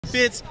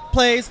Fitz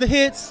plays the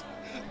hits.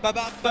 Ba,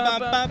 ba, ba, ba,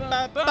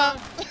 ba, ba,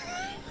 ba.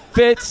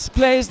 Fitz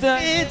plays the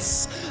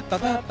hits. Ba,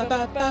 ba, ba,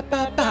 ba, ba,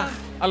 ba, ba.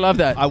 I love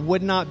that. I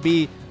would not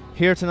be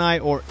here tonight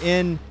or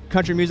in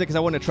country music because I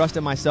wouldn't have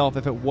trusted myself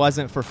if it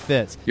wasn't for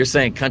Fitz. You're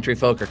saying country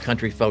folk are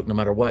country folk no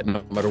matter what,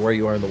 no matter where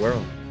you are in the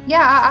world.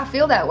 Yeah, I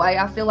feel that way.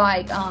 I feel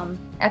like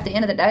at the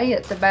end of the day,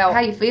 it's about how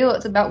you feel.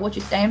 It's about what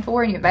you stand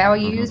for and your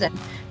values and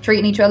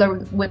treating each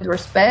other with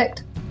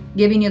respect,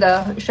 giving you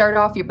the shirt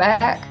off your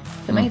back.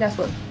 To me, that's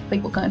what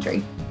people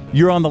country.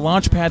 You're on the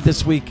launch pad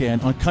this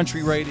weekend on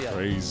country radio.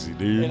 Crazy,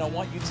 dude. And I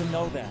want you to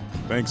know that.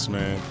 Thanks,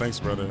 man. Thanks,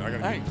 brother.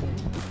 I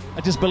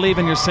just believe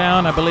in your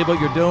sound. I believe what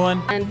you're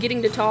doing. And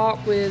getting to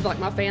talk with like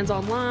my fans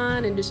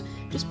online and just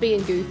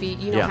being goofy.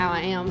 You know how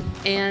I am.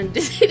 And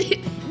did your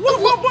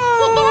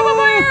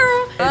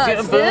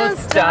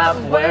boots stop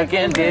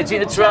working? Did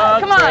your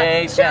truck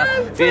break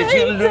down? Did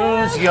you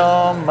lose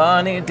your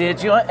money?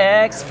 Did your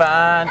ex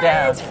find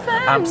out?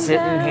 I'm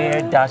sitting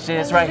here,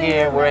 Dasha's right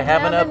here. We're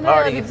having a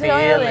party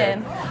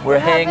feeling. We're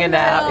hanging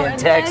out in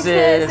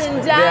Texas,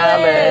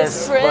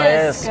 Dallas,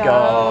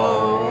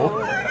 Frisco.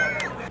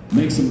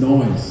 Make some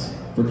noise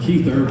for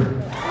Keith Urban.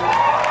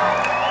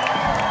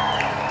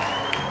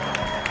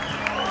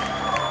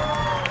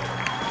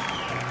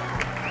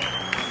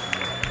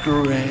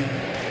 Great.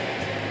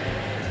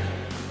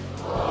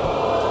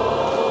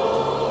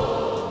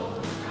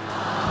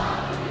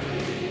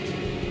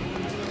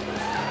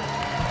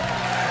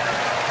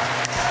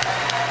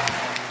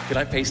 Could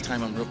I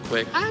FaceTime him real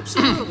quick?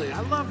 Absolutely. I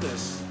love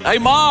this. Hey,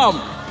 Mom!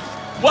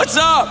 What's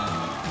up?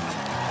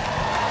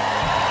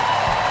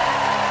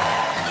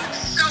 I'm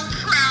so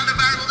proud of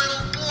our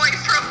little boy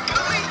from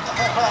Bowie.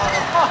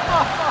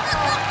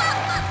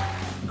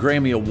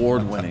 Grammy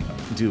Award-winning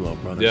duo,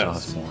 Brothers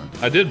Osborne.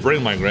 I did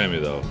bring my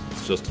Grammy, though.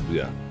 It's just,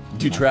 Do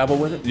you travel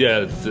with it?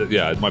 Yeah,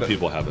 my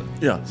people have it.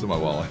 Yeah. It's in my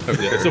wallet.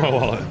 It's in my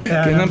wallet.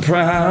 And I'm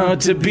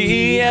proud to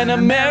be an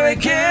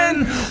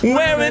American,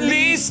 where at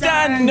least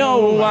I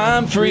know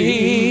I'm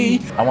free.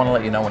 I want to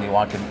let you know when you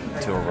walk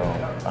into a room,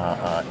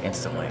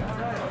 instantly,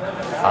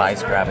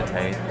 eyes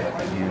gravitate.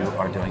 You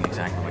are doing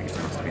exactly what you're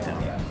supposed to be doing.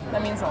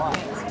 That means a lot.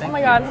 Oh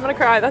my God, I'm gonna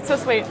cry. That's so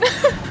sweet.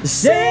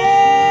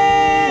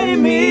 Save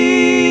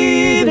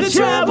me the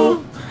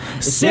trouble.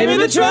 Save me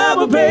the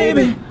trouble,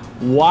 baby.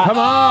 What? Come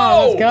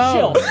on, let's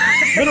go.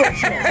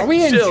 Are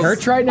we in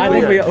church right now?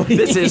 I think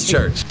this is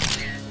church.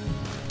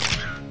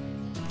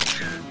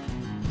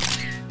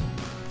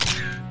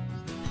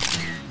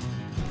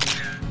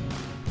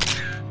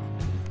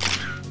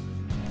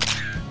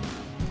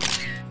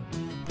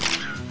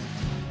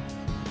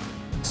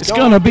 It's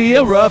gonna be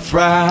a rough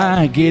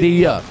ride,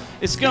 giddy up.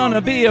 It's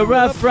gonna be a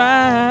rough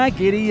ride,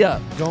 giddy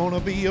up. Gonna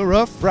be a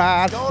rough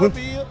ride.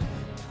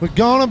 We're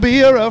gonna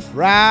be a rough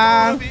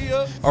ride.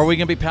 Are we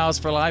gonna be pals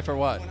for life or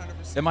what?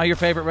 100%. Am I your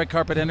favorite red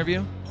carpet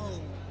interview? Oh,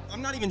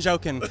 I'm not even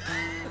joking.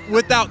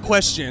 Without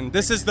question,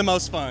 this is the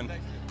most fun.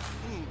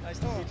 Nice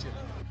to meet you.